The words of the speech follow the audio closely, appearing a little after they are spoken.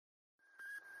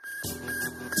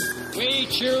We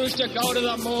choose to go to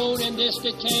the moon in this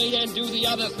decade and do the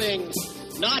other things,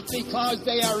 not because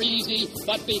they are easy,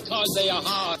 but because they are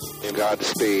hard.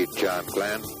 Godspeed, John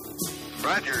Glenn.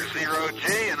 Roger,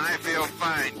 0G, and I feel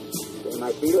fine. Get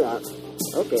my feet out.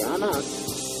 Okay, I'm out.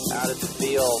 How does it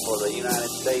feel for the United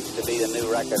States to be the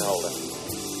new record holder?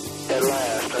 At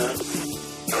last, huh?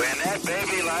 When that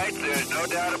baby lights, there's no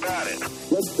doubt about it.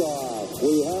 Liftoff.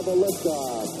 We have a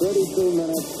liftoff. 32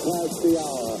 minutes past the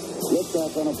hour.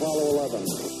 Liftoff on Apollo 11.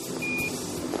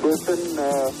 Houston,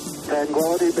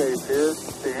 Tranquility Base here.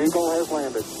 The Eagle has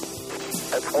landed.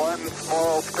 That's one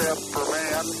small step for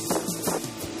man,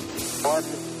 one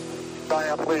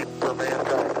giant leap for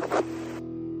mankind.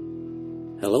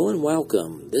 Hello and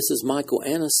welcome. This is Michael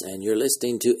Annis, and you're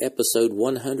listening to episode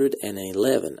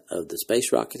 111 of the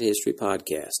Space Rocket History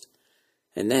Podcast.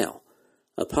 And now,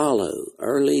 Apollo,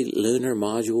 early lunar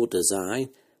module design,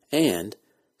 and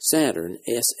Saturn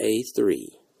SA-3.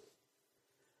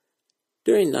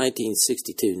 During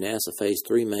 1962, NASA faced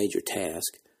three major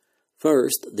tasks.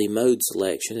 First, the mode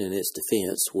selection and its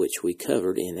defense, which we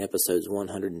covered in episodes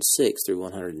 106 through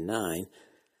 109.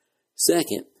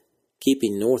 Second,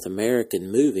 keeping North America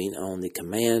moving on the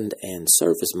command and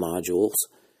surface modules,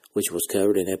 which was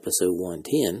covered in episode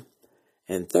 110.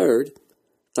 And third,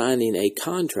 finding a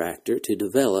contractor to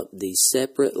develop the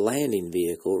separate landing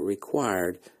vehicle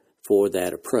required for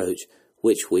that approach,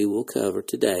 which we will cover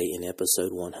today in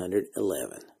episode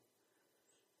 111.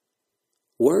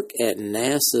 Work at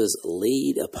NASA's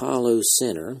lead Apollo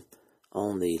Center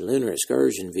on the Lunar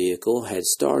Excursion Vehicle had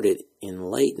started in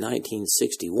late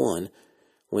 1961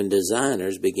 when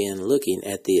designers began looking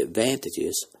at the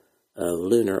advantages of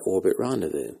lunar orbit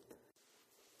rendezvous.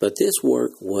 But this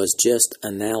work was just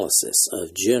analysis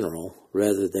of general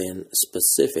rather than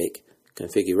specific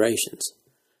configurations.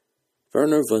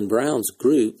 Wernher von Braun's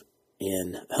group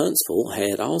in Huntsville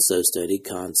had also studied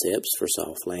concepts for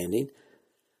soft landing.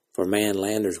 For manned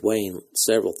landers weighing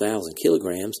several thousand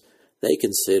kilograms, they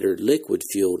considered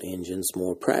liquid-fueled engines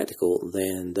more practical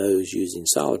than those using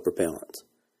solid propellants.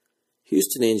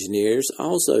 Houston engineers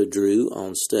also drew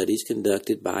on studies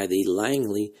conducted by the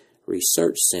Langley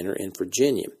Research Center in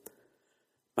Virginia.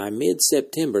 By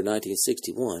mid-September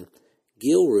 1961,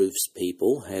 Gilruth's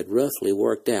people had roughly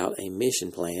worked out a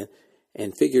mission plan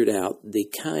and figured out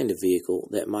the kind of vehicle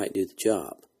that might do the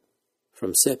job.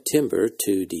 From September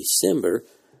to December,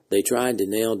 they tried to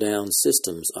nail down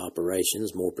systems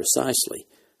operations more precisely,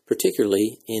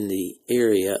 particularly in the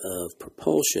area of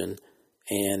propulsion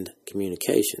and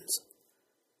communications.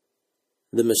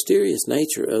 The mysterious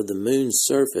nature of the moon's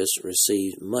surface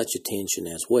received much attention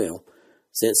as well,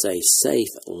 since a safe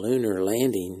lunar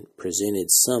landing presented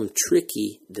some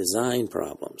tricky design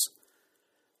problems.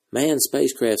 Manned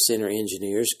Spacecraft Center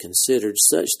engineers considered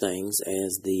such things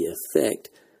as the effect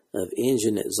of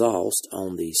engine exhaust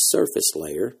on the surface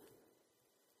layer,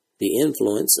 the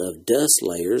influence of dust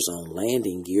layers on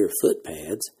landing gear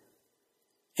footpads,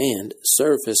 and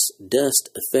surface dust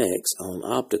effects on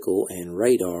optical and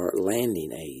radar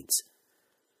landing aids.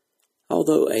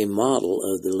 Although a model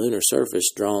of the lunar surface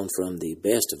drawn from the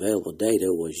best available data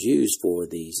was used for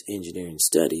these engineering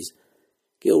studies,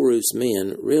 Gilruth's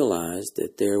men realized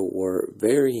that there were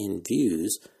varying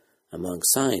views among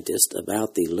scientists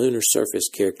about the lunar surface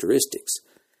characteristics,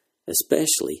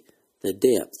 especially the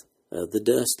depth of the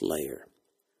dust layer.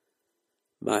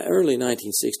 By early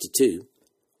 1962,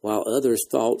 while others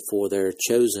fought for their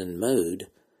chosen mode,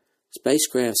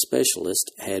 spacecraft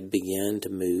specialists had begun to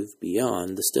move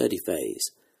beyond the study phase.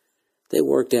 They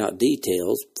worked out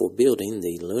details for building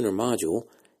the lunar module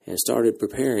and started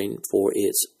preparing for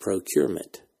its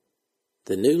procurement.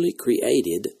 The newly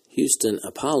created Houston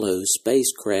Apollo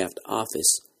Spacecraft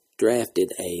Office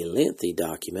drafted a lengthy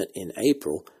document in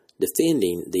April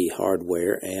defending the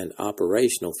hardware and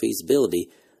operational feasibility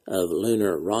of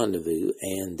lunar rendezvous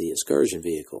and the excursion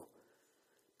vehicle.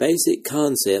 Basic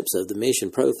concepts of the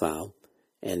mission profile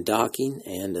and docking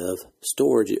and of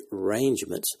storage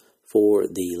arrangements for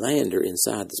the lander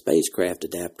inside the spacecraft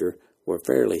adapter were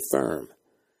fairly firm.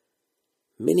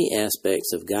 Many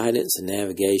aspects of guidance and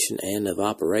navigation and of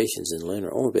operations in lunar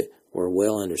orbit were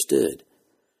well understood.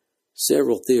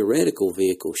 Several theoretical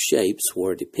vehicle shapes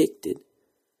were depicted.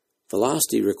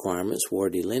 Velocity requirements were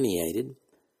delineated.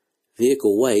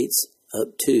 Vehicle weights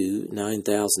up to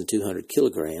 9,200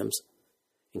 kilograms,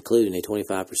 including a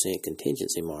 25%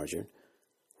 contingency margin,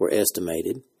 were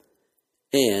estimated,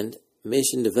 and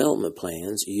mission development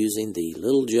plans using the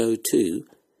Little Joe 2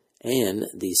 and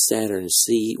the Saturn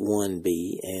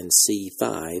C-1B and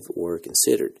C-5 were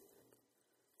considered.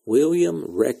 William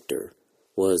Rector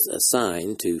was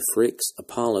assigned to Frick's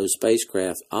Apollo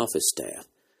spacecraft office staff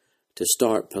to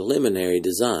start preliminary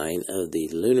design of the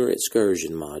Lunar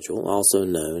Excursion Module, also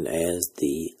known as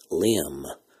the LEM,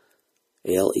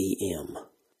 L-E-M.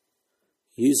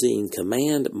 Using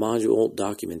command module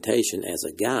documentation as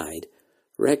a guide,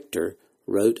 Rector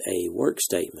wrote a work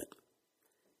statement.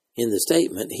 In the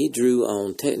statement, he drew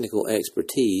on technical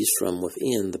expertise from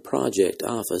within the project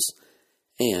office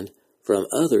and from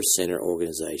other center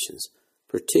organizations,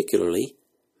 particularly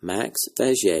Max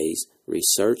Fagier's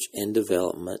Research and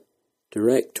Development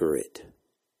Directorate.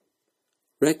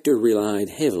 Rector relied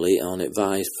heavily on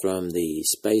advice from the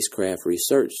Spacecraft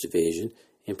Research Division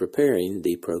in preparing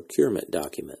the procurement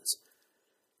documents.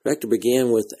 Rector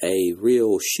began with a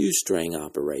real shoestring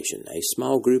operation, a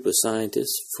small group of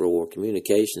scientists for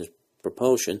communications,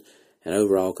 propulsion, and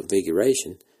overall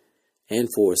configuration, and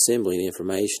for assembling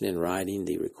information and writing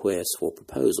the requests for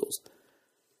proposals.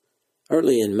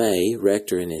 Early in May,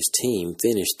 Rector and his team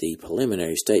finished the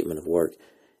preliminary statement of work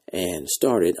and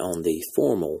started on the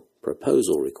formal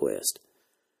proposal request.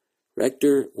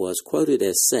 Rector was quoted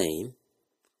as saying,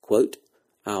 quote,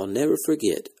 "I'll never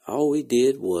forget, all we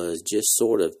did was just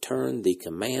sort of turn the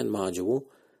command module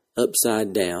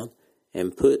upside down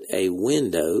and put a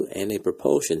window and a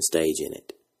propulsion stage in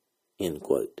it." End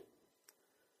quote.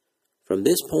 From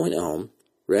this point on,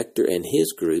 Rector and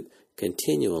his group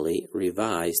continually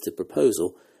revised the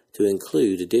proposal to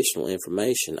include additional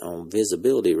information on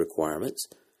visibility requirements,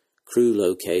 crew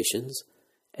locations,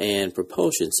 and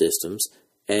propulsion systems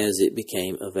as it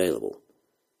became available.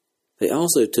 They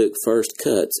also took first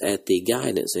cuts at the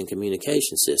guidance and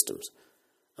communication systems,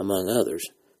 among others,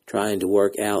 trying to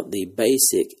work out the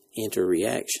basic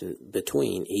interreaction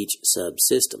between each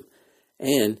subsystem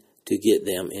and to get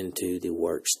them into the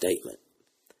work statement.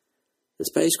 The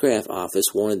spacecraft office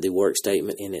wanted the work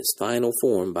statement in its final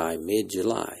form by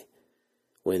mid-July,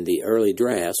 when the early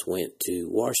drafts went to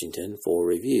Washington for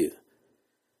review.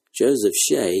 Joseph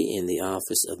Shea in the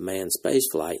Office of Manned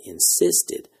Spaceflight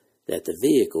insisted that the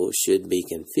vehicle should be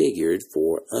configured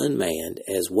for unmanned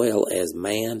as well as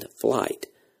manned flight,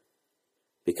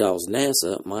 because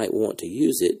NASA might want to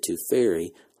use it to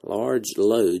ferry large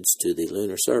loads to the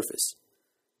lunar surface.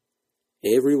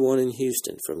 Everyone in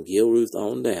Houston, from Gilruth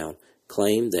on down,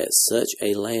 claimed that such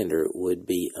a lander would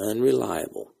be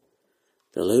unreliable.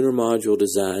 The lunar module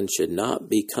design should not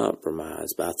be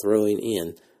compromised by throwing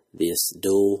in this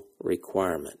dual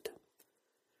requirement.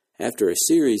 After a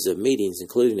series of meetings,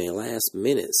 including a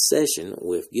last-minute session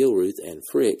with Gilruth and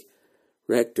Frick,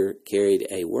 Rector carried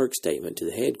a work statement to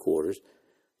the headquarters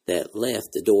that left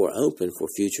the door open for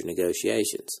future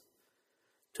negotiations.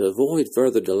 To avoid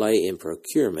further delay in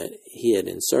procurement, he had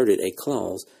inserted a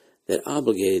clause that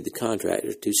obligated the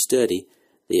contractor to study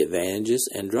the advantages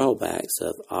and drawbacks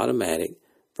of automatic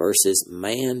versus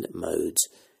manned modes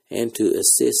and to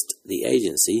assist the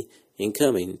agency in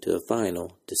coming to a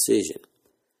final decision.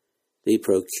 The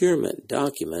procurement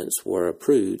documents were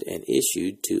approved and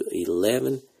issued to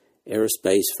 11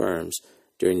 aerospace firms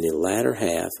during the latter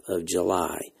half of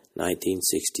July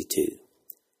 1962.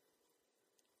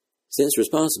 Since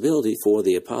responsibility for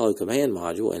the Apollo Command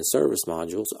Module and service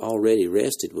modules already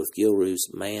rested with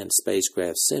Gilruth's Manned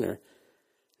Spacecraft Center,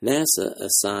 NASA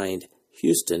assigned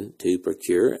Houston to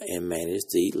procure and manage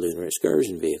the Lunar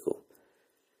Excursion Vehicle.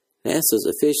 NASA's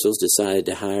officials decided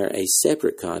to hire a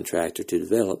separate contractor to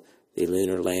develop the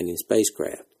lunar landing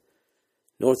spacecraft.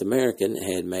 North American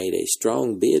had made a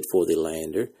strong bid for the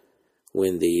lander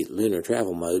when the lunar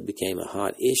travel mode became a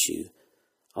hot issue,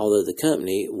 although the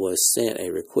company was sent a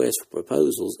request for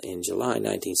proposals in July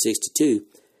 1962.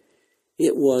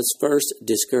 It was first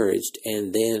discouraged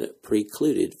and then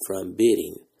precluded from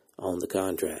bidding on the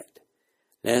contract.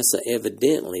 NASA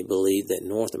evidently believed that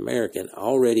North American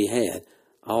already had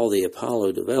all the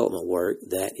Apollo development work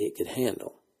that it could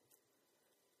handle.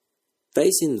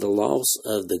 Facing the loss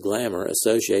of the glamour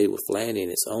associated with landing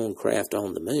its own craft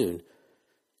on the moon,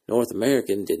 North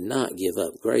American did not give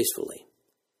up gracefully.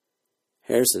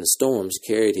 Harrison Storms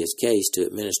carried his case to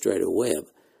Administrator Webb,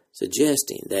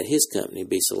 suggesting that his company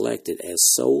be selected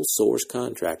as sole source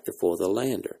contractor for the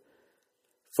lander,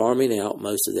 farming out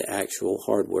most of the actual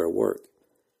hardware work.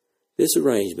 This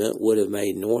arrangement would have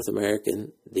made North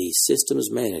American the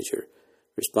systems manager,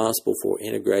 responsible for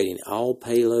integrating all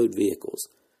payload vehicles.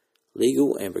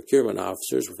 Legal and procurement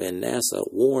officers within NASA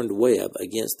warned Webb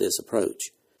against this approach.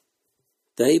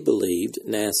 They believed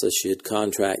NASA should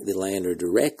contract the lander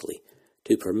directly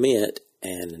to permit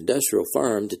an industrial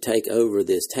firm to take over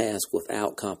this task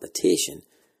without competition,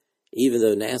 even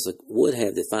though NASA would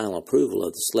have the final approval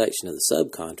of the selection of the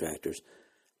subcontractors,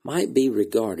 might be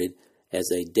regarded as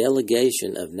a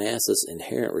delegation of NASA's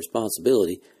inherent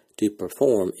responsibility to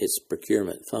perform its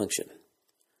procurement function.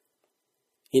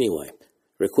 Anyway,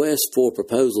 requests for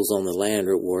proposals on the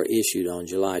lander were issued on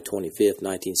July 25,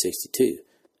 1962,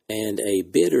 and a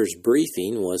bidder's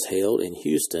briefing was held in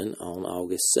Houston on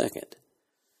August 2nd.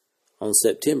 On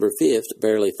September 5th,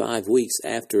 barely 5 weeks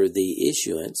after the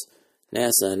issuance,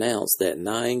 NASA announced that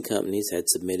 9 companies had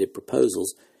submitted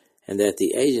proposals and that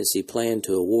the agency planned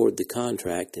to award the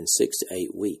contract in 6 to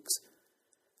 8 weeks.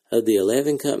 Of the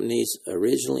 11 companies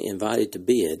originally invited to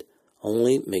bid,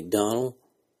 only McDonnell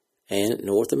and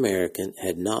North American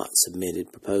had not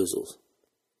submitted proposals.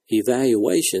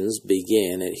 Evaluations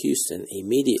began at Houston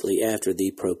immediately after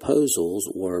the proposals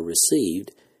were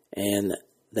received, and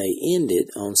they ended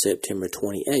on September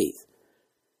 28th.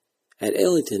 At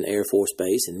Ellington Air Force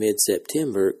Base in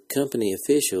mid-September, company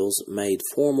officials made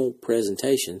formal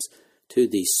presentations to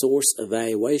the Source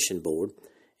Evaluation Board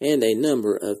and a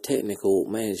number of technical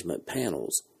management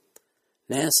panels.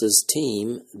 NASA's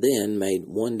team then made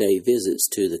one-day visits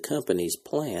to the company's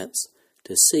plants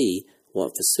to see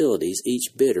what facilities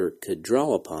each bidder could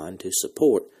draw upon to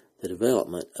support the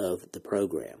development of the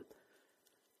program.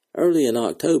 Early in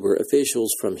October,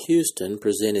 officials from Houston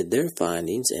presented their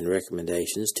findings and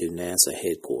recommendations to NASA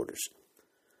headquarters.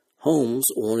 Holmes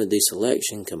wanted the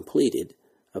selection completed,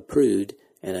 approved,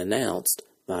 and announced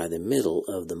by the middle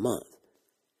of the month.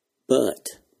 But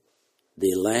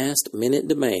the last-minute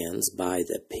demands by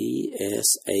the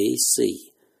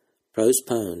PSAC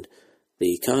postponed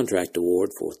the contract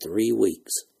award for 3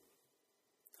 weeks.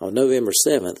 On November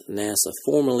 7th, NASA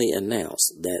formally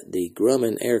announced that the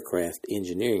Grumman Aircraft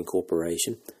Engineering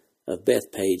Corporation of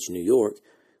Bethpage, New York,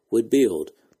 would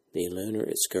build the Lunar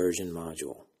Excursion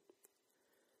Module.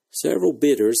 Several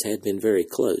bidders had been very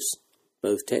close,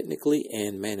 both technically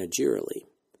and managerially.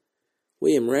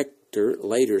 William Rector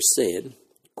later said,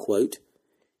 quote,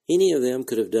 "Any of them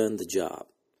could have done the job.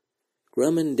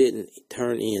 Grumman didn't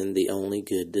turn in the only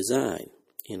good design,"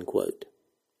 end quote.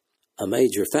 A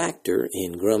major factor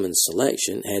in Grumman's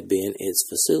selection had been its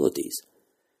facilities: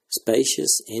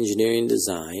 spacious engineering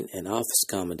design and office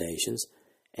accommodations,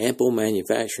 ample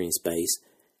manufacturing space,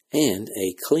 and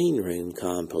a clean room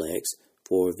complex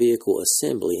for vehicle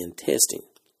assembly and testing.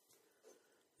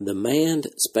 The Manned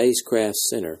Spacecraft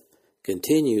Center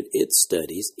continued its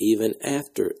studies even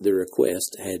after the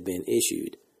request had been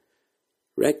issued.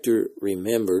 Rector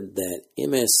remembered that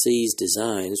MSC's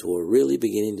designs were really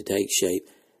beginning to take shape,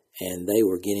 and they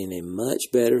were getting a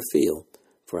much better feel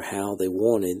for how they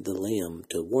wanted the LEM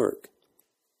to work.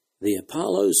 The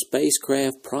Apollo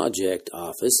Spacecraft Project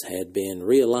Office had been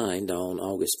realigned on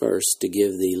August 1st to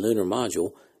give the lunar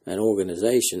module an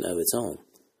organization of its own.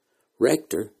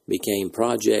 Rector became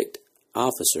project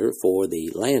officer for the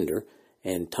lander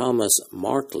and Thomas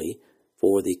Markley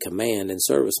for the command and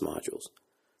service modules.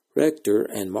 Rector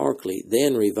and Markley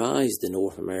then revised the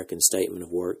North American Statement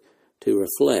of Work to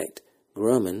reflect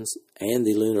Grumman's and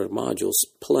the lunar module's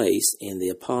place in the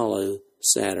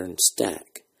Apollo-Saturn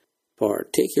stack,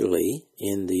 particularly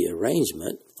in the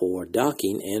arrangement for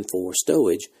docking and for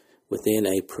stowage within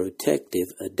a protective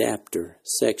adapter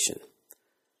section.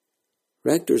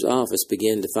 Rector's office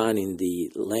began defining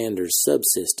the lander's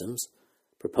subsystems: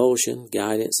 propulsion,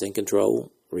 guidance and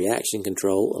control, reaction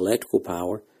control, electrical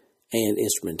power, and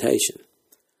instrumentation.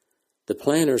 The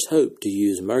planners hoped to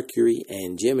use Mercury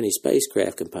and Gemini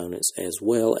spacecraft components as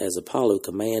well as Apollo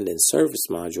command and service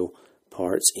module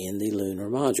parts in the lunar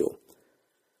module.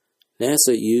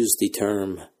 NASA used the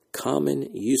term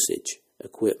common usage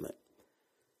equipment.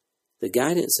 The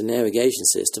guidance and navigation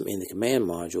system in the command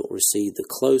module received the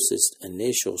closest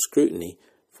initial scrutiny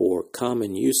for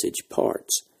common usage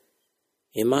parts.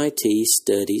 MIT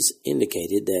studies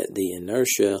indicated that the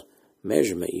inertia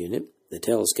measurement unit, the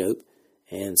telescope,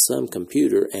 and some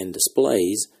computer and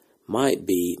displays might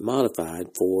be modified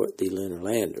for the lunar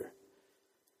lander.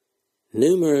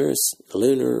 Numerous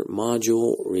lunar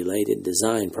module-related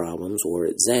design problems were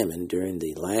examined during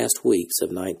the last weeks of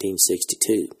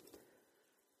 1962.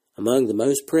 Among the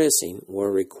most pressing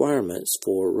were requirements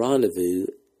for rendezvous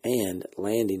and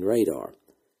landing radar,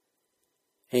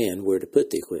 and where to put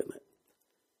the equipment.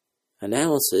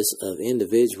 Analysis of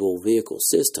individual vehicle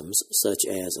systems, such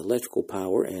as electrical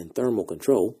power and thermal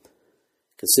control,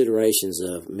 considerations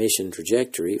of mission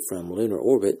trajectory from lunar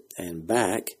orbit and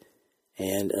back,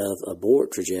 and of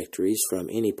abort trajectories from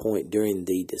any point during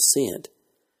the descent,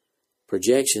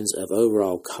 projections of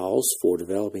overall costs for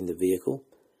developing the vehicle,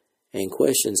 and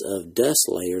questions of dust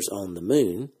layers on the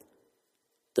moon,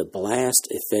 the blast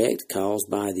effect caused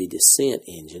by the descent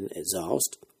engine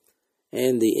exhaust,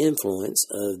 and the influence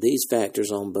of these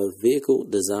factors on both vehicle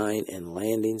design and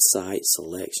landing site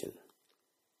selection.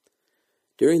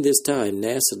 During this time,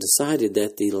 NASA decided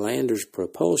that the lander's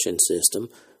propulsion system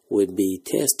would be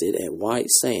tested at White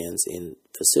Sands in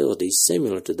facilities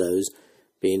similar to those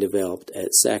being developed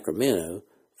at Sacramento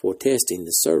for testing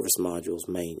the service module's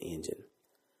main engine.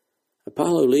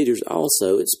 Apollo leaders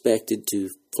also expected to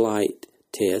flight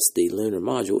test the lunar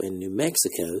module in New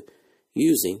Mexico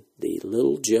using the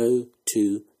Little Joe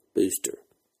 2 booster.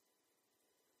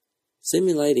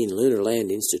 Simulating lunar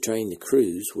landings to train the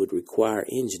crews would require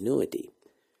ingenuity.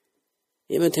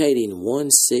 Imitating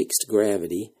 1/6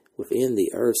 gravity within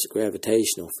the Earth's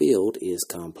gravitational field is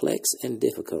complex and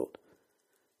difficult.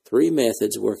 3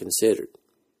 methods were considered,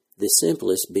 the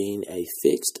simplest being a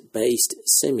fixed-based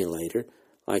simulator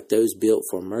like those built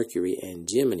for Mercury and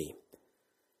Gemini.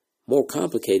 More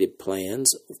complicated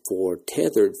plans for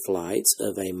tethered flights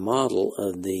of a model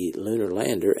of the lunar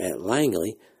lander at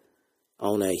Langley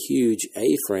on a huge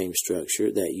A-frame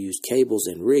structure that used cables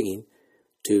and rigging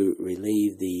to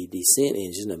relieve the descent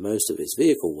engine of most of its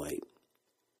vehicle weight.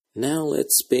 Now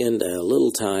let's spend a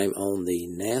little time on the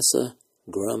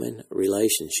NASA-Grumman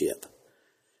relationship.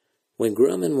 When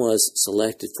Grumman was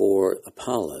selected for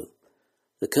Apollo,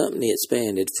 the company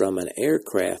expanded from an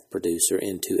aircraft producer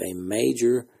into a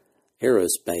major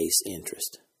aerospace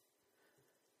interest.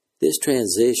 This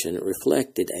transition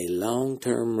reflected a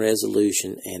long-term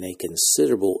resolution and a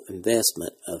considerable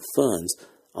investment of funds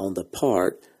on the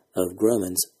part of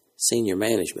Grumman's senior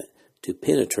management to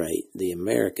penetrate the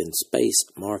American space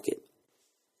market.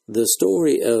 The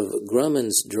story of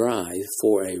Grumman's drive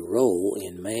for a role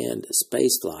in manned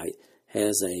spaceflight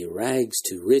has a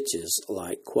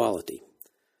rags-to-riches-like quality.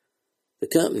 The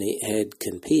company had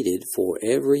competed for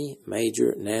every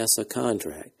major NASA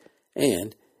contract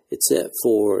and, except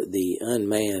for the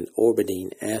unmanned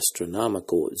orbiting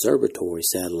astronomical observatory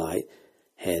satellite,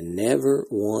 had never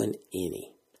won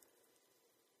any.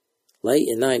 Late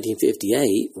in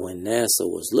 1958, when NASA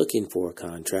was looking for a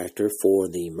contractor for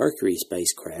the Mercury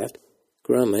spacecraft,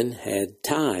 Grumman had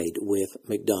tied with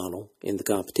McDonnell in the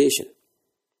competition.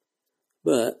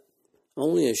 But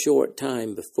only a short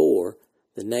time before,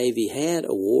 the Navy had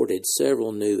awarded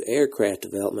several new aircraft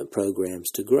development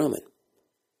programs to Grumman.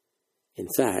 In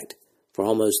fact, for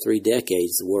almost 3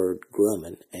 decades, the word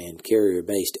Grumman and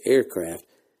carrier-based aircraft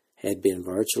had been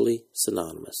virtually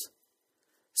synonymous.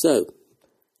 So,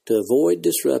 to avoid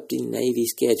disrupting Navy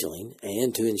scheduling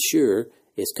and to ensure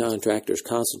its contractors'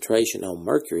 concentration on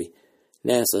Mercury,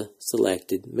 NASA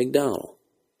selected McDonnell.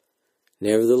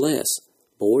 Nevertheless,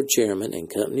 board chairman and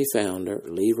company founder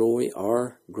Leroy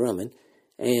R. Grumman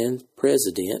and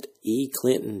President E.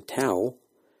 Clinton Towle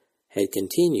had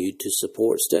continued to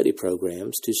support study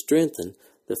programs to strengthen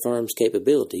the firm's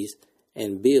capabilities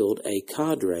and build a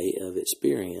cadre of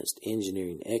experienced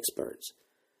engineering experts.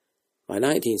 By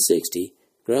 1960,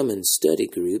 Grumman's study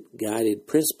group, guided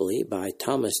principally by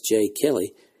Thomas J.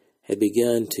 Kelly, had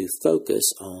begun to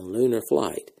focus on lunar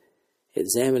flight,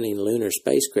 examining lunar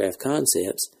spacecraft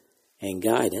concepts and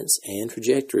guidance and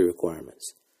trajectory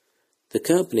requirements. The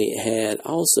company had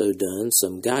also done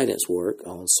some guidance work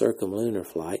on circumlunar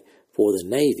flight for the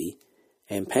Navy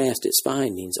and passed its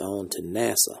findings on to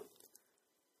NASA.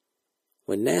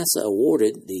 When NASA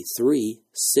awarded the 3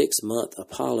 6-month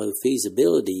Apollo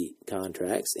feasibility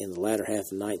contracts in the latter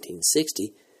half of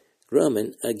 1960,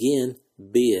 Grumman again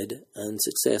bid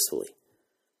unsuccessfully.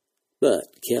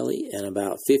 But Kelly and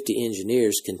about 50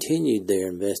 engineers continued their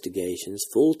investigations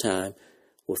full-time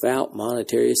without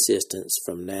monetary assistance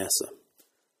from NASA.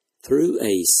 Through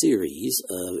a series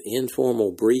of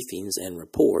informal briefings and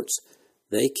reports,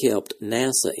 they kept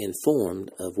NASA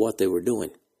informed of what they were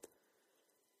doing.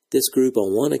 This group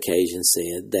on one occasion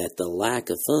said that the lack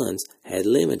of funds had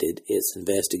limited its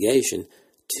investigation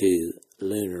to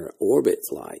lunar orbit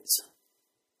flights.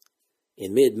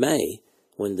 In mid-May,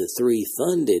 when the 3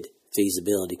 funded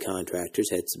feasibility contractors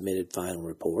had submitted final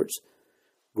reports,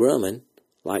 Grumman,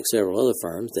 like several other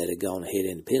firms that had gone ahead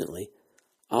independently,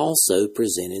 also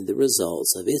presented the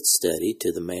results of its study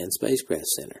to the Manned Spacecraft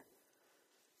Center.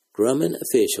 Grumman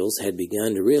officials had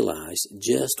begun to realize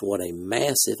just what a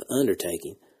massive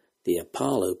undertaking the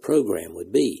Apollo program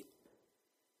would be.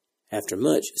 After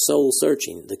much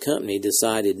soul-searching, the company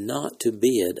decided not to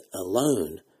bid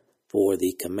alone for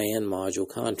the command module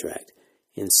contract.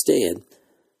 Instead,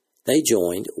 they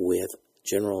joined with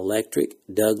General Electric,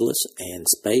 Douglas, and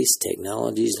Space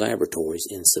Technologies Laboratories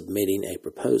in submitting a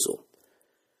proposal.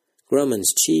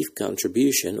 Grumman's chief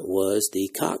contribution was the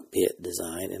cockpit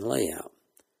design and layout.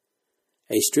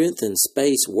 A strengthened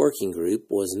space working group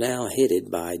was now headed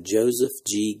by Joseph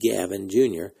G. Gavin,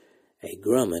 Jr., a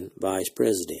Grumman vice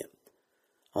president.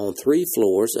 On 3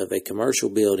 floors of a commercial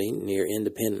building near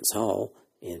Independence Hall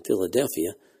in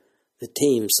Philadelphia, the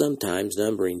team, sometimes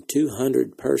numbering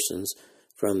 200 persons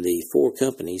from the 4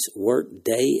 companies, worked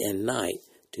day and night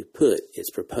to put its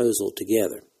proposal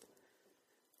together.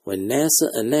 When NASA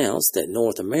announced that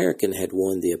North American had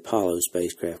won the Apollo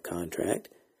spacecraft contract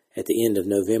at the end of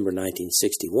November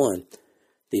 1961,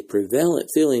 the prevalent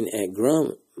feeling at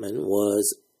Grumman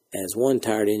was, as one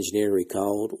tired engineer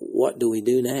recalled, "What do we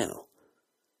do now?"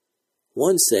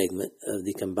 One segment of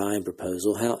the combined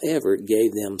proposal, however,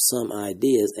 gave them some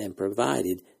ideas and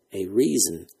provided a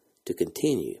reason to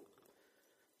continue.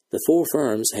 The 4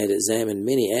 firms had examined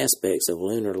many aspects of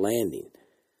lunar landing,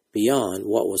 beyond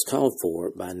what was called for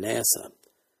by NASA.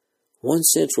 One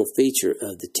central feature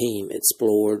of the team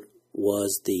explored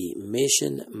was the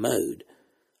mission mode,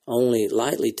 only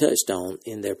lightly touched on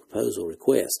in their proposal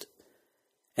request.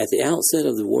 At the outset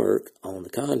of the work on the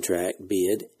contract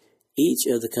bid, each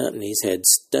of the companies had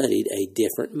studied a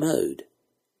different mode.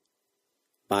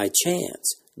 By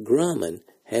chance, Grumman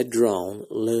had drawn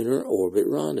Lunar Orbit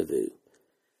Rendezvous.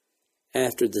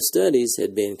 After the studies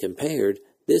had been compared,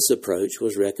 this approach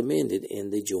was recommended in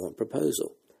the joint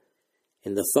proposal.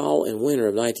 In the fall and winter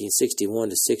of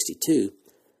 1961-62,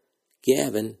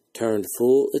 Gavin turned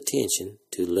full attention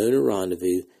to Lunar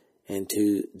Rendezvous and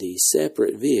to the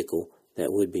separate vehicle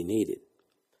that would be needed.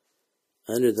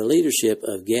 Under the leadership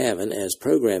of Gavin as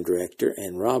program director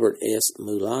and Robert S.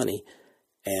 Mulani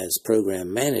as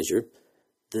program manager,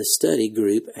 the study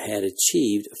group had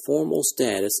achieved formal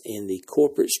status in the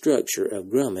corporate structure of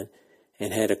Grumman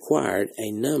and had acquired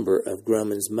a number of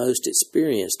Grumman's most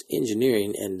experienced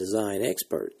engineering and design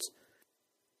experts.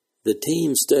 The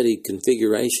team studied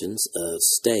configurations of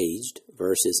staged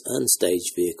versus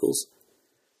unstaged vehicles,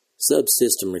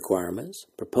 subsystem requirements,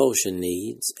 propulsion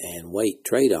needs, and weight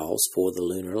trade-offs for the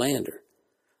lunar lander.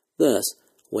 Thus,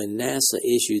 when NASA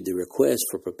issued the request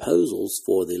for proposals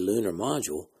for the lunar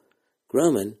module,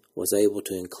 Grumman was able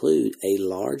to include a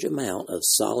large amount of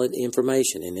solid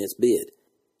information in its bid.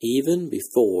 Even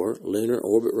before Lunar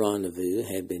Orbit Rendezvous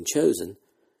had been chosen,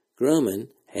 Grumman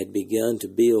had begun to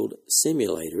build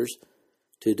simulators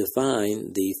to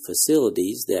define the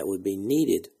facilities that would be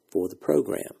needed for the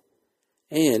program,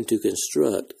 and to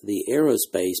construct the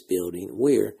aerospace building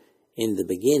where, in the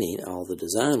beginning, all the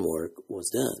design work was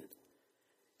done.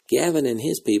 Gavin and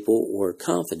his people were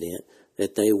confident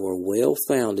that they were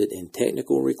well-founded in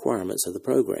technical requirements of the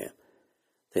program.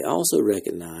 They also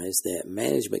recognized that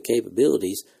management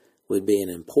capabilities would be an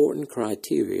important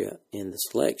criteria in the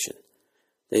selection.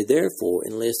 They therefore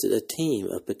enlisted a team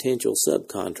of potential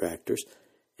subcontractors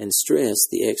and stressed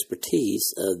the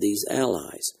expertise of these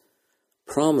allies.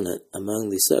 Prominent among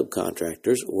the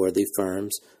subcontractors were the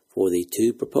firms for the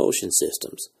 2 propulsion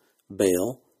systems,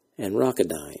 Bell and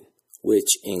Rocketdyne,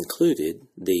 which included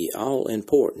the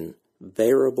all-important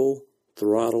variable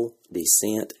throttle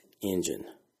descent engine.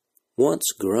 Once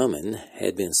Grumman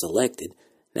had been selected,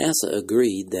 NASA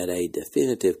agreed that a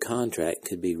definitive contract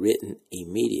could be written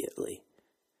immediately.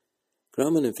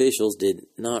 Grumman officials did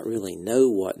not really know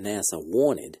what NASA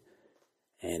wanted,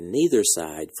 and neither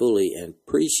side fully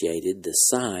appreciated the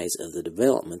size of the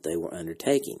development they were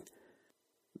undertaking.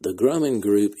 The Grumman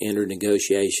group entered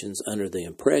negotiations under the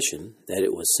impression that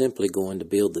it was simply going to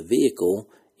build the vehicle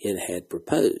it had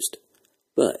proposed.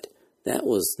 But that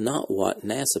was not what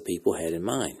NASA people had in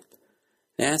mind.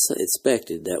 NASA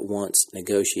expected that once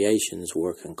negotiations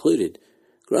were concluded,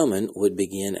 Grumman would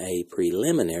begin a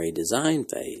preliminary design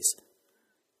phase,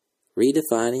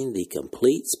 redefining the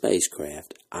complete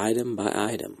spacecraft item by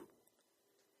item.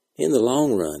 In the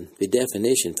long run, the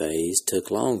definition phase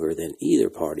took longer than either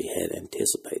party had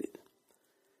anticipated.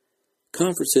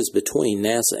 Conferences between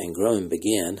NASA and Grumman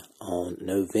began on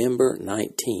November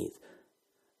 19th.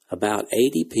 About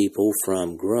 80 people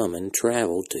from Grumman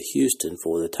traveled to Houston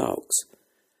for the talks.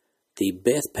 The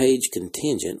Bethpage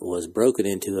contingent was broken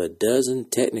into a dozen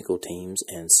technical teams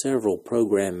and several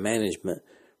program management,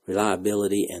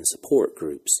 reliability, and support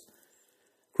groups.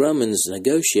 Grumman's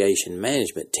negotiation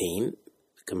management team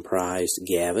comprised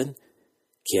Gavin,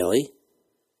 Kelly,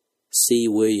 C.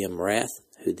 William Rath,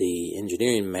 who the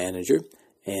engineering manager,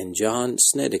 and John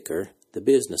Snedeker, the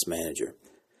business manager.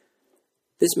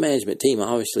 This management team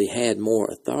obviously had more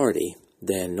authority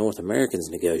than North American's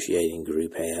negotiating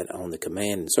group had on the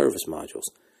command and service modules,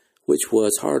 which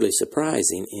was hardly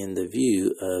surprising in the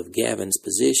view of Gavin's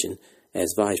position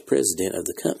as vice president of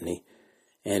the company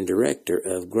and director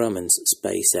of Grumman's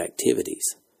space activities.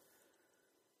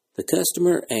 The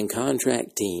customer and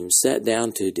contract teams sat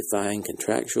down to define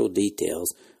contractual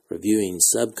details, reviewing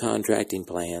subcontracting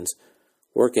plans,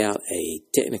 work out a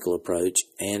technical approach,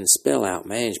 and spell out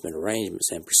management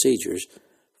arrangements and procedures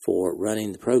for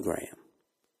running the program.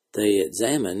 They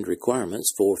examined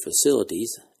requirements for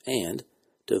facilities and,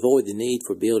 to avoid the need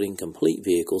for building complete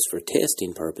vehicles for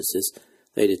testing purposes,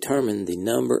 they determined the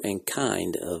number and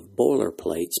kind of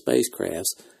boilerplate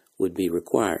spacecrafts would be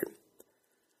required.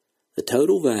 The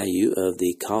total value of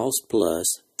the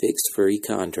cost-plus fixed-fee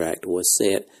contract was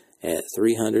set at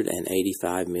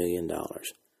 $385 million,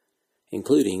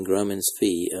 including Grumman's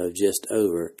fee of just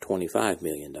over $25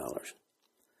 million.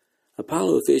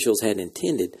 Apollo officials had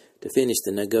intended to finish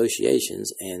the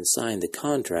negotiations and sign the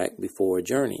contract before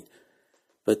adjourning,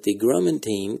 but the Grumman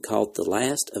team caught the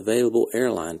last available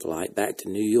airline flight back to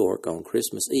New York on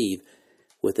Christmas Eve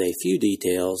with a few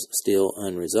details still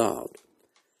unresolved.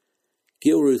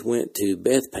 Gilruth went to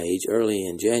Bethpage early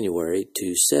in January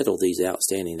to settle these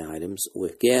outstanding items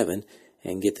with Gavin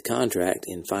and get the contract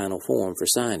in final form for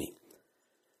signing.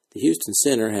 The Houston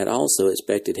Center had also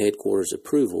expected headquarters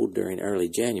approval during early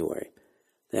January.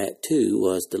 That, too,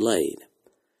 was delayed.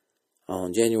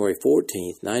 On January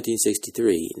 14,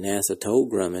 1963, NASA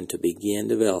told Grumman to begin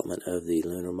development of the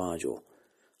lunar module,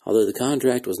 although the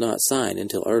contract was not signed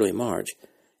until early March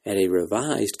at a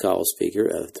revised cost figure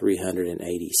of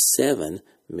 $387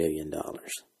 million.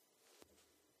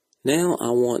 Now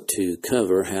I want to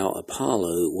cover how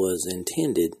Apollo was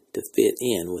intended to fit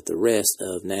in with the rest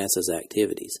of NASA's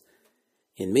activities.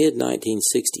 In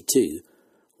mid-1962,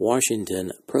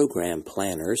 Washington program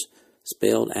planners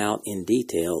spelled out in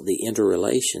detail the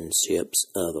interrelationships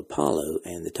of Apollo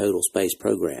and the total space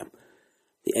program.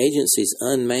 The agency's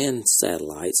unmanned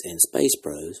satellites and space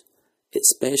probes,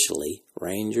 especially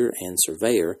Ranger and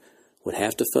Surveyor, would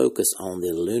have to focus on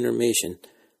the lunar mission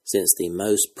since the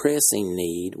most pressing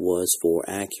need was for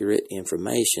accurate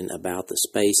information about the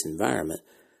space environment,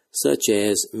 such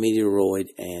as meteoroid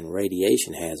and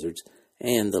radiation hazards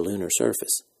and the lunar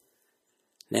surface.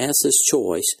 NASA's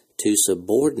choice to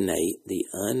subordinate the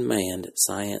unmanned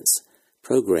science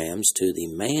programs to the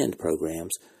manned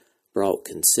programs brought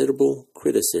considerable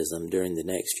criticism during the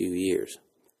next few years.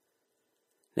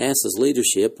 NASA's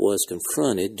leadership was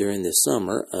confronted during the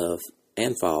summer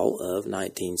and fall of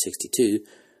 1962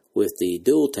 with the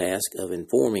dual task of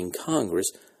informing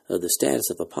Congress of the status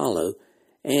of Apollo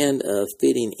and of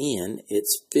fitting in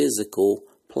its physical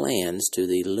plans to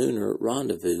the lunar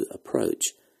rendezvous approach.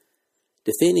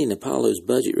 Defending Apollo's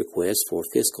budget request for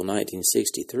fiscal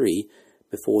 1963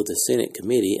 before the Senate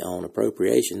Committee on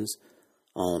Appropriations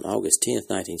on August 10,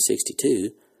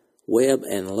 1962, Webb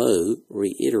and Lowe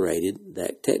reiterated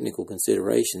that technical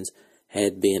considerations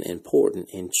had been important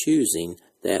in choosing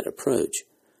that approach,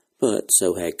 but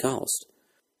so had cost.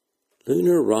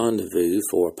 Lunar rendezvous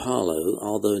for Apollo,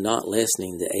 although not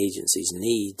lessening the agency's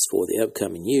needs for the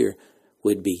upcoming year,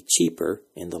 would be cheaper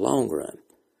in the long run.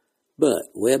 But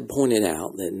Webb pointed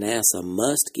out that NASA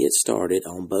must get started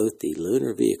on both the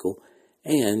lunar vehicle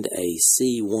and a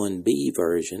C-1B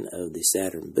version of the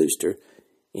Saturn booster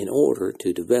in order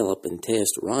to develop and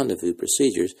test rendezvous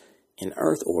procedures in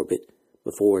Earth orbit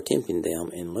before attempting them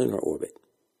in lunar orbit.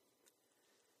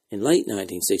 In late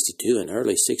 1962 and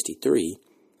early 63,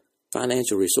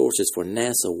 financial resources for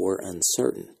NASA were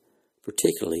uncertain,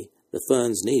 particularly the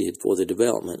funds needed for the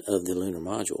development of the lunar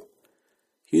module.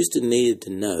 Houston needed to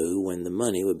know when the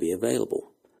money would be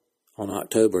available. On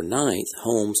October 9th,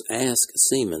 Holmes asked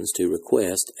Siemens to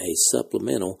request a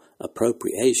supplemental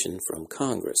appropriation from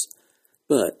Congress,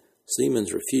 but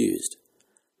Siemens refused,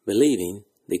 believing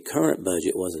the current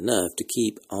budget was enough to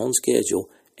keep on schedule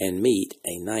and meet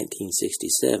a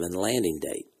 1967 landing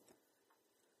date.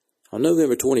 On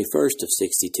November 21st of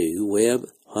 62, Webb,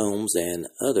 Holmes, and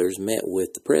others met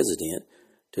with the President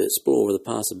to explore the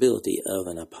possibility of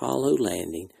an Apollo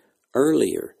landing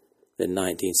earlier than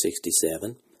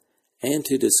 1967 and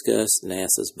to discuss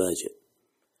NASA's budget.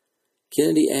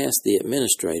 Kennedy asked the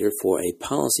administrator for a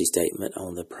policy statement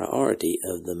on the priority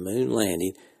of the moon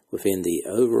landing within the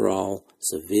overall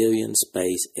civilian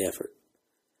space effort.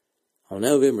 On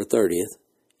November 30th,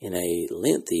 in a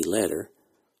lengthy letter,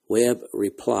 Webb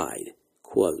replied,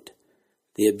 quote,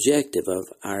 "The objective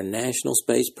of our national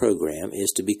space program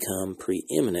is to become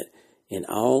preeminent in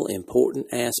all important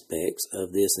aspects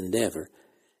of this endeavor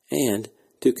and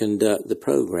to conduct the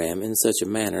program in such a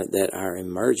manner that our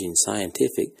emerging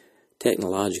scientific,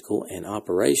 technological, and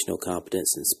operational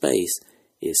competence in space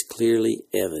is clearly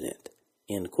evident."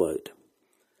 End quote.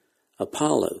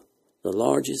 Apollo, the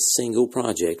largest single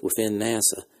project within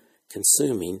NASA,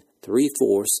 consuming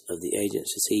 3/4 of the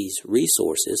agency's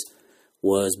resources,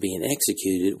 was being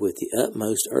executed with the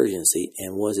utmost urgency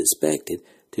and was expected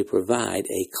to provide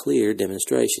a clear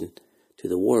demonstration to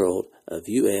the world of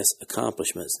U.S.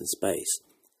 accomplishments in space.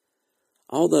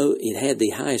 Although it had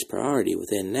the highest priority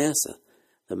within NASA,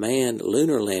 the manned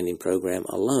lunar landing program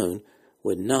alone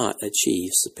would not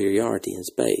achieve superiority in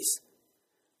space.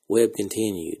 Webb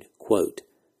continued, quote,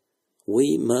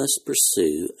 "We must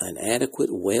pursue an adequate,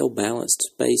 well-balanced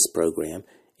space program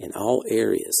in all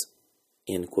areas,"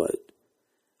 end quote.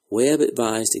 Webb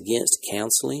advised against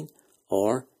canceling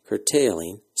or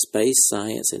curtailing space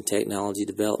science and technology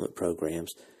development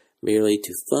programs merely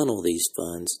to funnel these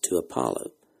funds to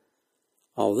Apollo.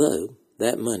 Although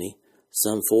that money,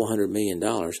 some $400 million,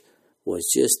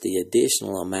 was just the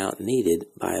additional amount needed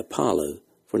by Apollo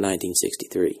for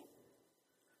 1963.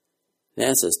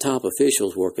 NASA's top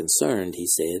officials were concerned, he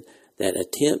said, that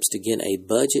attempts to get a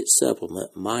budget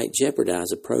supplement might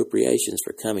jeopardize appropriations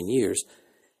for coming years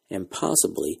and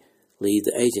possibly leave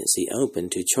the agency open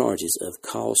to charges of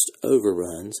cost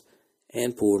overruns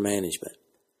and poor management.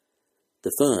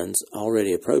 The funds,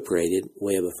 already appropriated,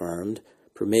 Webb affirmed,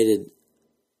 permitted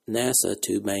NASA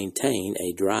to maintain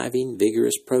a driving,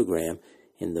 vigorous program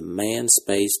in the manned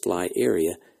space flight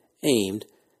area aimed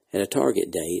at a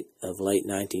target date of late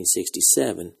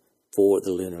 1967 for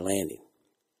the lunar landing.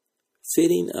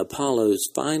 Fitting Apollo's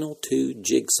final two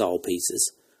jigsaw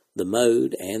pieces, the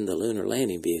mode and the lunar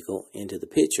landing vehicle, into the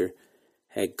picture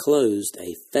had closed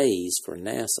a phase for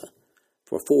NASA.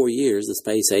 For 4 years, the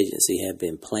space agency had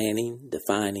been planning,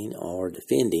 defining, or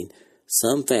defending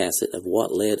some facet of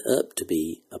what led up to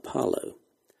be Apollo.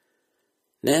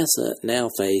 NASA now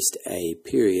faced a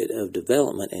period of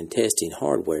development and testing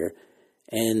hardware,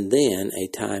 and then a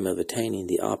time of attaining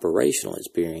the operational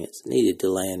experience needed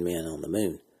to land men on the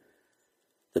moon.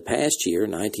 The past year,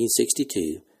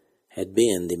 1962, had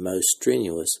been the most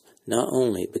strenuous, not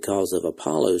only because of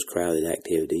Apollo's crowded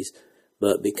activities,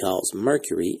 but because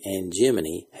Mercury and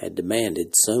Gemini had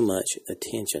demanded so much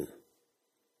attention.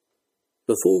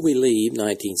 Before we leave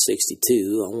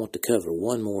 1962, I want to cover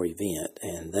one more event,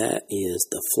 and that is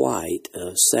the flight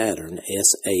of Saturn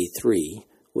SA-3,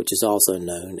 which is also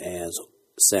known as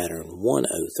Saturn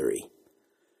 103.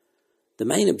 The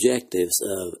main objectives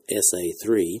of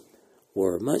SA-3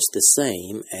 were much the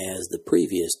same as the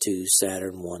previous two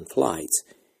Saturn 1 flights,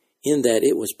 in that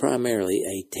it was primarily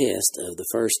a test of the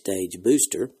first stage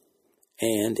booster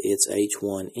and its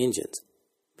H-1 engines.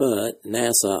 But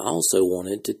NASA also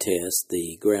wanted to test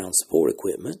the ground support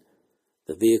equipment,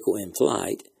 the vehicle in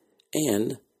flight,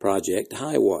 and Project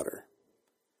Highwater.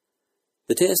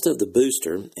 The test of the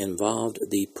booster involved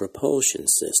the propulsion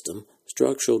system,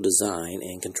 structural design,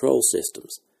 and control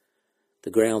systems.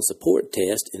 The ground support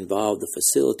test involved the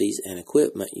facilities and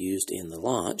equipment used in the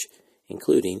launch,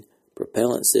 including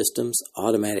propellant systems,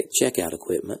 automatic checkout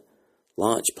equipment,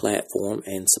 launch platform,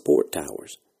 and support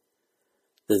towers.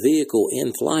 The vehicle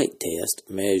in-flight test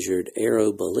measured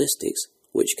aeroballistics,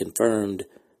 which confirmed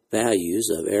values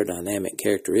of aerodynamic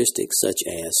characteristics such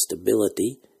as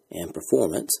stability and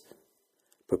performance,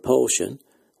 propulsion,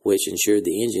 which ensured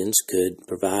the engines could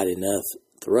provide enough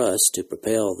thrust to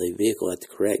propel the vehicle at the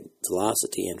correct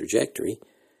velocity and trajectory,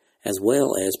 as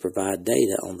well as provide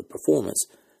data on the performance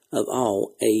of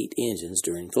all 8 engines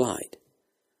during flight.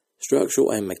 Structural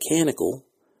and mechanical,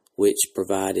 which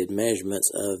provided measurements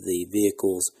of the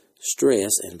vehicle's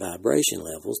stress and vibration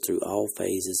levels through all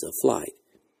phases of flight,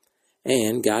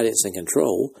 and guidance and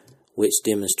control, which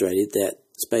demonstrated that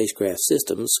spacecraft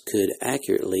systems could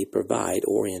accurately provide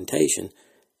orientation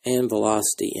and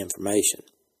velocity information.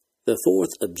 The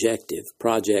fourth objective,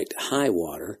 Project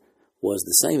Highwater, was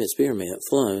the same experiment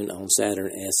flown on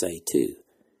Saturn SA-2.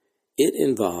 It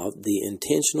involved the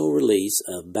intentional release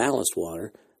of ballast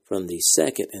water from the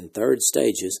second and third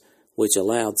stages, which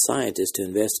allowed scientists to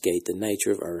investigate the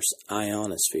nature of Earth's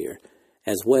ionosphere,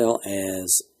 as well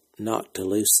as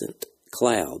noctilucent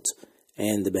clouds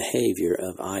and the behavior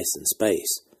of ice in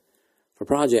space. For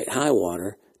Project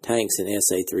Highwater, tanks in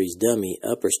SA-3's dummy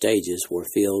upper stages were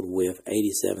filled with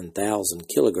 87,000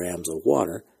 kilograms of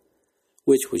water,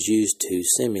 which was used to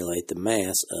simulate the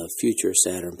mass of future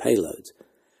Saturn payloads.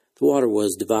 The water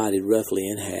was divided roughly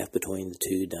in half between the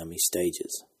two dummy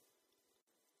stages.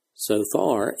 So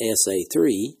far,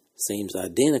 SA-3 seems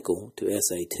identical to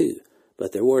SA-2,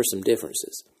 but there were some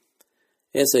differences.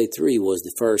 SA-3 was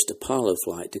the first Apollo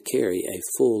flight to carry a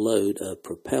full load of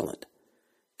propellant,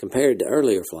 compared to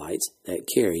earlier flights that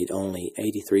carried only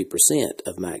 83%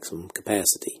 of maximum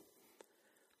capacity.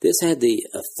 This had the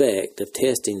effect of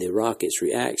testing the rocket's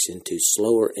reaction to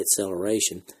slower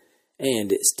acceleration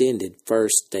and extended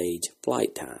first-stage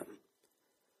flight time.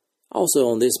 Also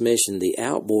on this mission, the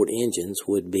outboard engines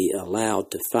would be allowed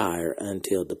to fire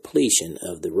until depletion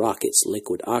of the rocket's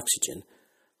liquid oxygen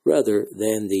rather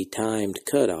than the timed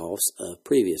cutoffs of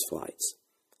previous flights.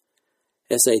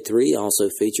 SA-3 also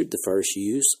featured the first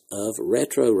use of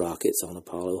retro rockets on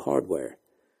Apollo hardware.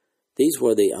 These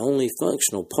were the only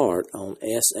functional part on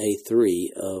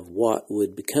SA-3 of what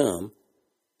would become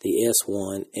the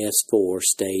S-1-S4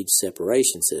 stage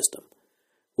separation system,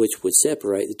 which would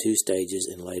separate the two stages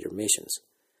in later missions.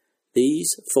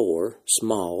 These 4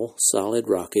 small, solid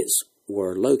rockets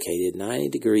were located 90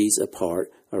 degrees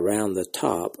apart around the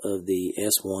top of the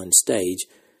S-1 stage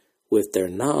with their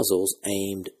nozzles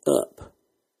aimed up.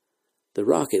 The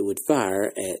rocket would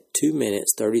fire at 2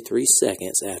 minutes 33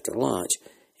 seconds after launch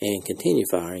and continue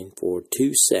firing for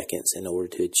 2 seconds in order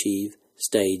to achieve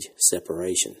stage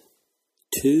separation.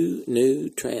 2 new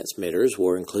transmitters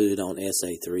were included on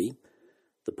SA-3.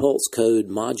 The pulse code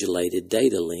modulated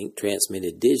data link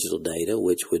transmitted digital data,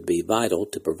 which would be vital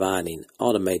to providing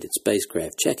automated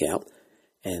spacecraft checkout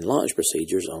and launch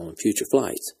procedures on future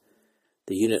flights.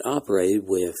 The unit operated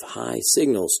with high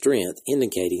signal strength,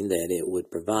 indicating that it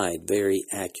would provide very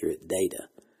accurate data.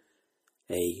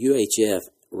 A UHF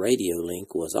radio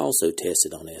link was also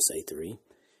tested on SA-3.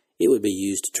 It would be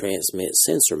used to transmit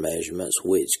sensor measurements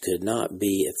which could not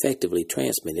be effectively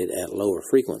transmitted at lower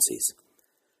frequencies.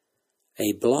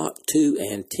 A Block 2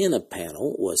 antenna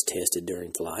panel was tested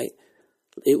during flight.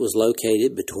 It was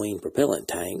located between propellant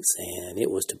tanks, and it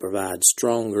was to provide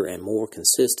stronger and more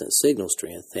consistent signal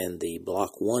strength than the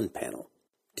Block 1 panel.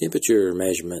 Temperature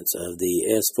measurements of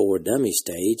the S-4 dummy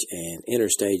stage and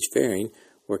interstage fairing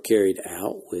were carried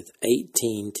out with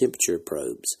 18 temperature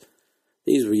probes.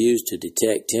 These were used to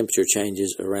detect temperature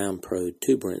changes around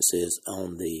protuberances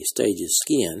on the stage's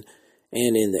skin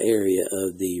and in the area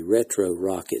of the retro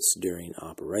rockets during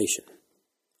operation.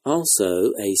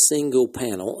 Also, a single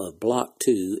panel of Block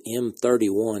 2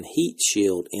 M31 heat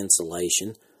shield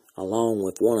insulation, along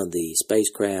with one of the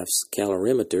spacecraft's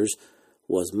calorimeters,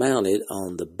 was mounted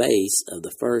on the base of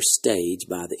the first stage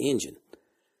by the engine.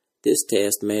 This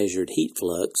test measured heat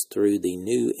flux through the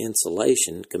new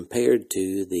insulation compared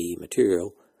to the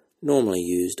material normally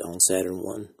used on Saturn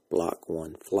I Block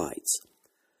 1 flights.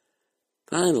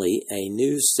 Finally, a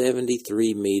new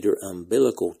 73-meter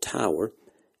umbilical tower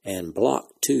and Block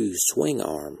 2 swing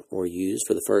arm were used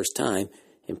for the first time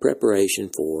in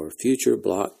preparation for future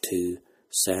Block 2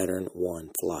 Saturn I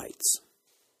flights.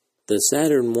 The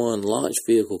Saturn I launch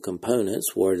vehicle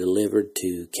components were delivered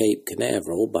to Cape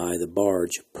Canaveral by the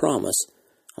barge Promise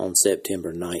on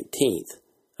September 19th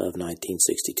of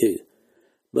 1962,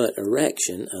 but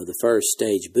erection of the first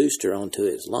stage booster onto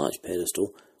its launch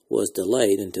pedestal was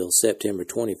delayed until September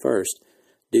 21st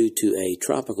due to a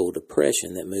tropical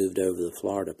depression that moved over the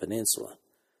Florida Peninsula.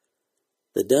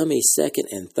 The dummy second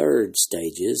and third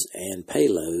stages and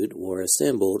payload were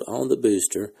assembled on the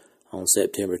booster on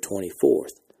September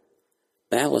 24th.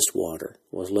 Ballast water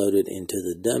was loaded into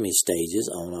the dummy stages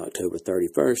on October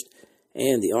 31st,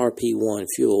 and the RP-1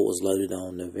 fuel was loaded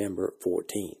on November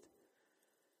 14th.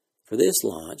 For this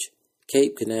launch,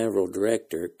 Cape Canaveral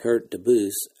Director Kurt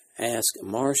DeBoos asked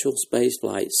Marshall Space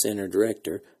Flight Center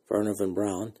Director Wernher von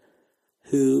Braun,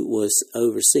 who was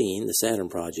overseeing the Saturn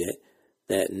project,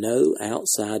 that no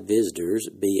outside visitors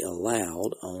be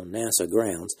allowed on NASA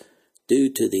grounds due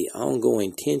to the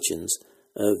ongoing tensions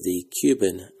of the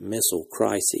Cuban Missile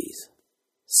Crisis.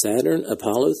 Saturn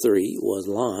Apollo 3 was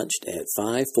launched at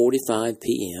 5:45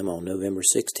 p.m. on November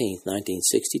 16,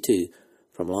 1962,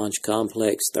 from Launch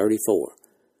Complex 34.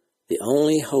 The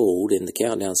only hold in the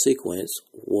countdown sequence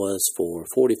was for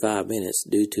 45 minutes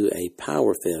due to a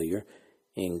power failure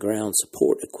in ground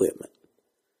support equipment.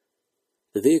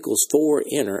 The vehicle's 4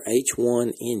 inner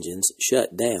H-1 engines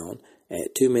shut down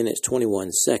at 2 minutes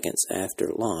 21 seconds after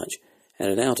launch at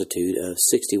an altitude of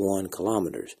 61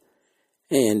 kilometers,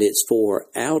 and its 4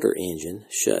 outer engine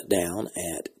shut down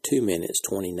at 2 minutes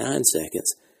 29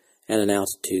 seconds at an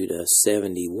altitude of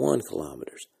 71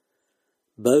 kilometers.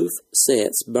 Both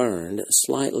sets burned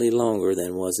slightly longer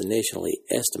than was initially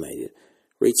estimated,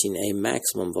 reaching a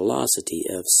maximum velocity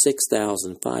of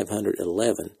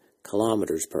 6,511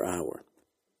 kilometers per hour.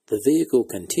 The vehicle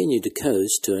continued to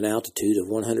coast to an altitude of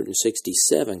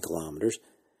 167 kilometers,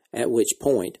 at which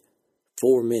point,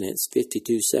 4 minutes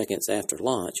 52 seconds after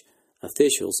launch,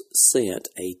 officials sent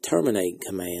a terminate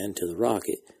command to the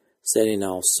rocket, setting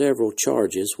off several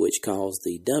charges which caused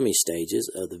the dummy stages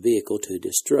of the vehicle to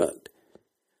destruct.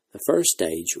 The first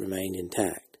stage remained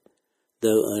intact,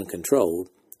 though uncontrolled,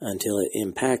 until it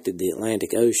impacted the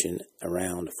Atlantic Ocean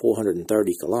around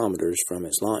 430 kilometers from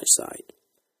its launch site.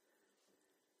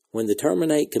 When the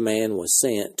terminate command was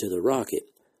sent to the rocket,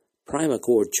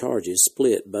 primacord charges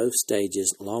split both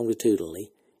stages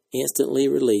longitudinally, instantly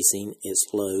releasing its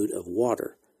load of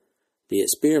water, The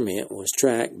experiment was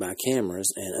tracked by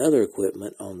cameras and other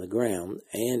equipment on the ground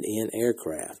and in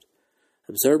aircraft.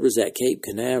 Observers at Cape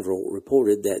Canaveral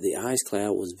reported that the ice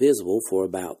cloud was visible for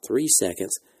about 3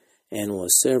 seconds and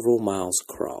was several miles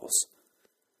across.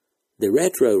 The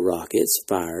retro rockets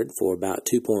fired for about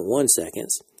 2.1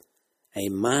 seconds. A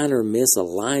minor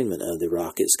misalignment of the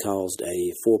rockets caused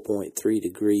a 4.3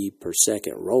 degree per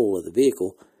second roll of the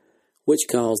vehicle, which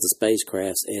caused the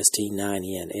spacecraft's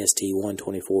ST-90 and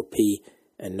ST-124P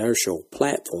inertial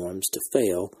platforms to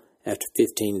fail after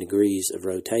 15 degrees of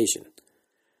rotation.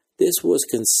 This was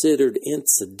considered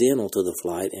incidental to the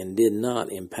flight and did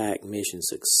not impact mission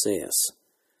success.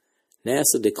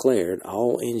 NASA declared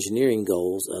all engineering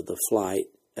goals of the flight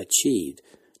achieved,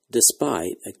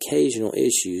 despite occasional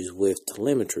issues with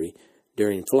telemetry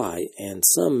during flight and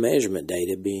some measurement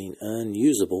data being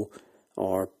unusable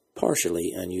or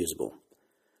partially unusable.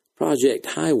 Project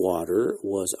Highwater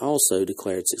was also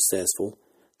declared successful,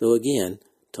 though again,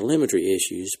 telemetry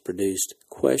issues produced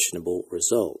questionable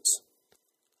results.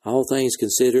 All things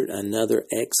considered, another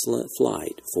excellent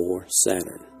flight for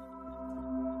Saturn.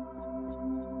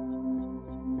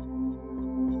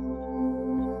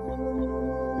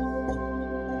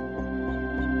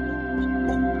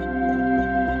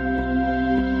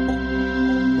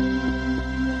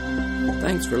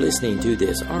 Thanks for listening to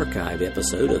this archive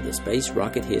episode of the Space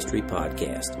Rocket History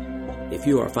Podcast. If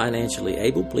you are financially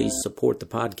able, please support the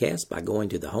podcast by going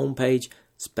to the homepage,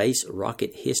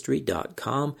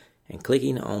 spacerockethistory.com, and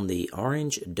clicking on the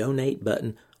orange Donate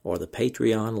button or the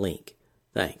Patreon link.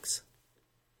 Thanks.